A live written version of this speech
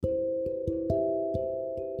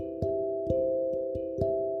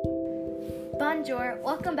Bonjour,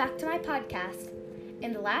 welcome back to my podcast.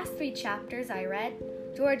 In the last 3 chapters I read,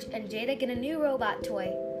 George and Jada get a new robot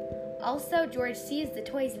toy. Also, George sees the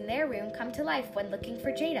toys in their room come to life when looking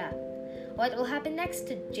for Jada. What will happen next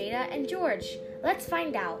to Jada and George? Let's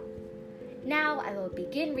find out. Now I will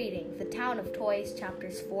begin reading The Town of Toys,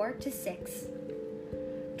 chapters 4 to 6.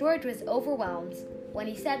 George was overwhelmed. When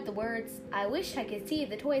he said the words, "I wish I could see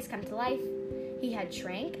the toys come to life," he had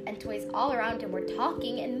shrank and toys all around him were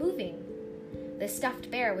talking and moving. The stuffed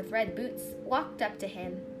bear with red boots walked up to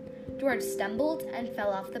him. George stumbled and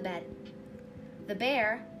fell off the bed. The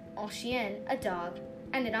bear, un chien, a dog,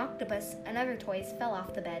 and an octopus and other toys fell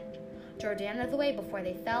off the bed. George ran out of the way before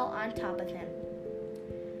they fell on top of him.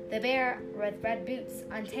 The bear with red boots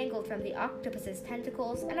untangled from the octopus's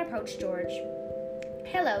tentacles and approached George.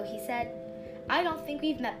 "Hello," he said. "I don't think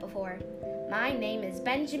we've met before. My name is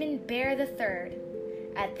Benjamin Bear III.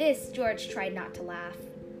 At this, George tried not to laugh.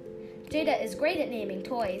 "Jada is great at naming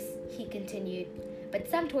toys," he continued, "but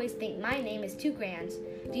some toys think my name is too grand.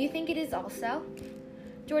 Do you think it is also?"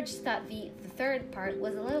 George thought the third part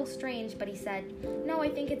was a little strange, but he said, "No, I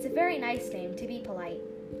think it's a very nice name, to be polite."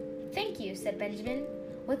 "Thank you," said Benjamin.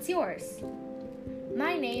 "What's yours?"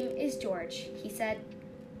 "My name is George," he said.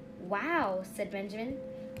 "Wow," said Benjamin.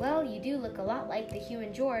 "Well, you do look a lot like the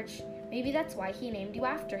human George. Maybe that's why he named you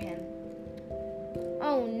after him."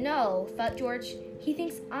 "Oh no," thought George. "He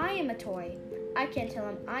thinks I am a toy. I can't tell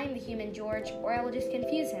him I'm the human George, or I will just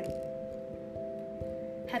confuse him."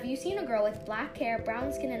 "Have you seen a girl with black hair,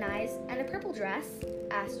 brown skin and eyes, and a purple dress?"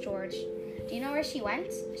 asked George. "Do you know where she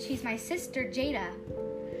went? She's my sister, Jada."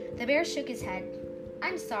 The bear shook his head.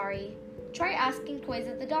 "I'm sorry. Try asking toys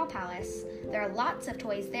at the Doll Palace. There are lots of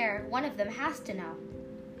toys there. One of them has to know."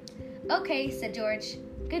 "Okay," said George.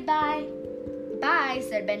 "Goodbye." "Bye,"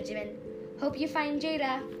 said Benjamin. "Hope you find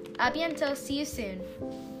Jada. A bientôt, see you soon."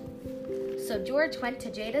 So George went to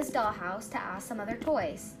Jada's dollhouse to ask some other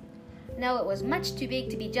toys. No, it was much too big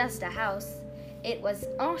to be just a house. It was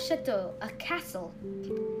un château, a castle.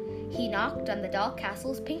 He knocked on the doll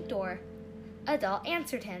castle's pink door. A doll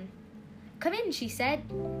answered him. "Come in," she said.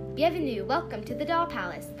 "Bienvenue, welcome to the Doll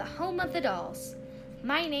Palace, the home of the dolls.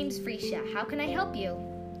 My name's Freesia. How can I help you?"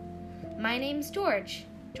 "My name's George,"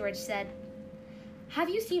 George said. "Have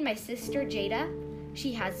you seen my sister, Jada?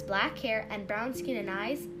 She has black hair and brown skin and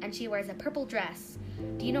eyes, and she wears a purple dress.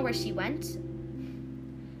 Do you know where she went?"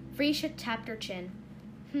 Freesia tapped her chin.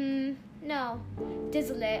 No.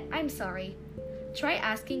 Désolé, I'm sorry. Try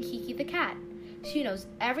asking Kiki the cat. She knows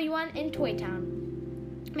everyone in Toy Town.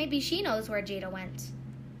 Maybe she knows where Jada went."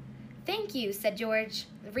 "Thank you," said George.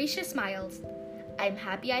 Freesia smiled. "I'm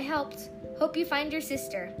happy I helped. Hope you find your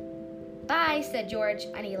sister." "Bye," said George,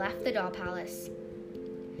 and he left the doll palace.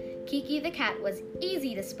 Kiki the cat was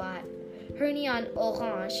easy to spot. Her neon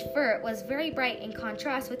orange fur was very bright in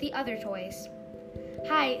contrast with the other toys.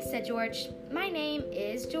 "Hi," said George. "My name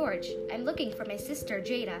is George. I'm looking for my sister,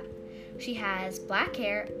 Jada. She has black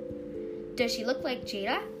hair." "Does she look like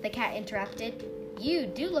Jada?" the cat interrupted. "You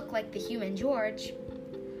do look like the human George."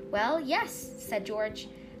 "Well, yes," said George.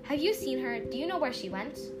 "Have you seen her? Do you know where she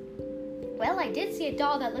went?" "Well, I did see a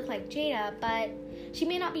doll that looked like Jada, but she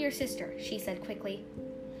may not be your sister," she said quickly.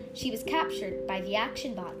 "She was captured by the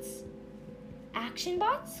Action Bots." "Action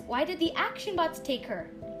Bots? Why did the Action Bots take her?"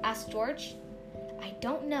 asked George. "I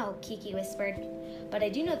don't know," Kiki whispered, "but I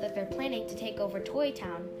do know that they're planning to take over Toy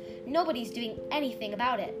Town. Nobody's doing anything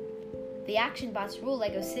about it. The Action Bots rule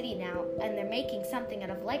Lego City now, and they're making something out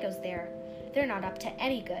of Legos there. They're not up to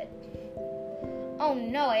any good." "Oh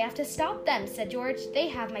no, I have to stop them," said George. "They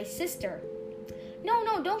have my sister."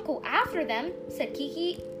 No, don't go after them," said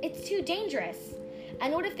Kiki. "It's too dangerous.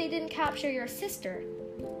 And what if they didn't capture your sister?"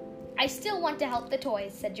 "I still want to help the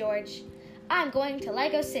toys," said George. "I'm going to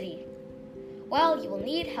Lego City." "Well, you will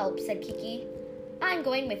need help," said Kiki. "I'm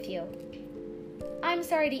going with you." "I'm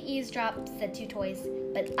sorry to eavesdrop," said two toys,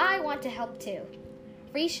 "but I want to help too."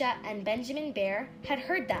 Freesia and Benjamin Bear had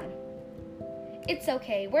heard them. "It's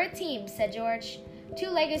okay, we're a team," said George. "To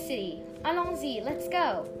Lego City. Allons-y, let's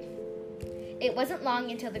go." It wasn't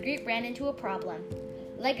long until the group ran into a problem.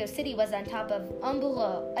 Lego City was on top of un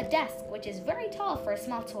bureau, a desk which is very tall for a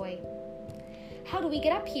small toy. "How do we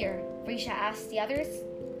get up here?" Freesia asked the others.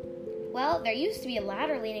 "Well, there used to be a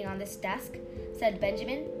ladder leaning on this desk," said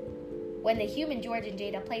Benjamin. "When the human George and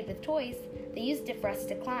Jada played with toys, they used it for us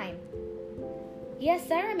to climb."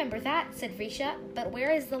 "Yes, I remember that," said Freesia, "but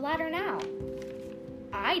where is the ladder now?"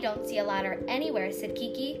 "I don't see a ladder anywhere," said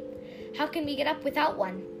Kiki. "How can we get up without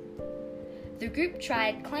one?" The group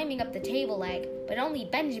tried climbing up the table leg, but only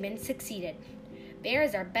Benjamin succeeded.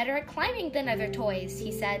 Bears are better at climbing than other toys,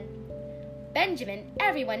 he said. Benjamin,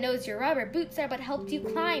 everyone knows your rubber boots are what helped you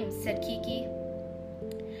climb, said Kiki.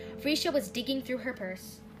 Frisha was digging through her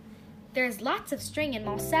purse. There's lots of string in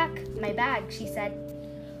mon sac, my bag, she said.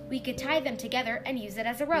 We could tie them together and use it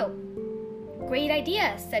as a rope. Great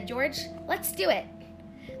idea, said George. Let's do it.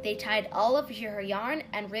 They tied all of her yarn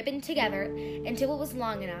and ribbon together until it was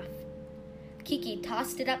long enough. Kiki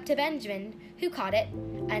tossed it up to Benjamin, who caught it,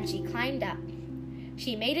 and she climbed up.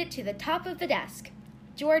 She made it to the top of the desk.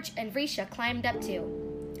 George and Frisha climbed up too.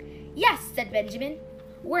 Yes, said Benjamin.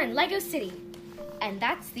 We're in Lego City. And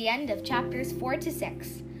that's the end of chapters 4 to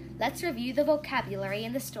 6. Let's review the vocabulary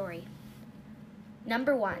in the story.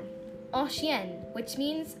 Number 1, un chien, which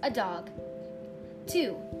means a dog.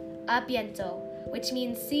 2, a bientôt, which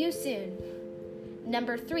means see you soon.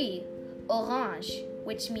 Number 3, orange,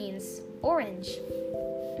 which means orange.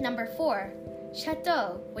 Number 4,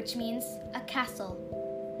 château, which means a castle.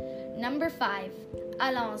 Number 5,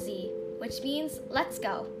 allons-y, which means let's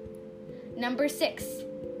go. Number 6,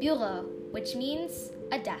 bureau, which means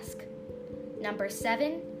a desk. Number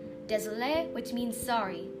 7, désolé, which means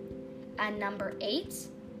sorry. And number 8,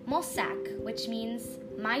 mon sac, which means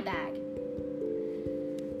my bag.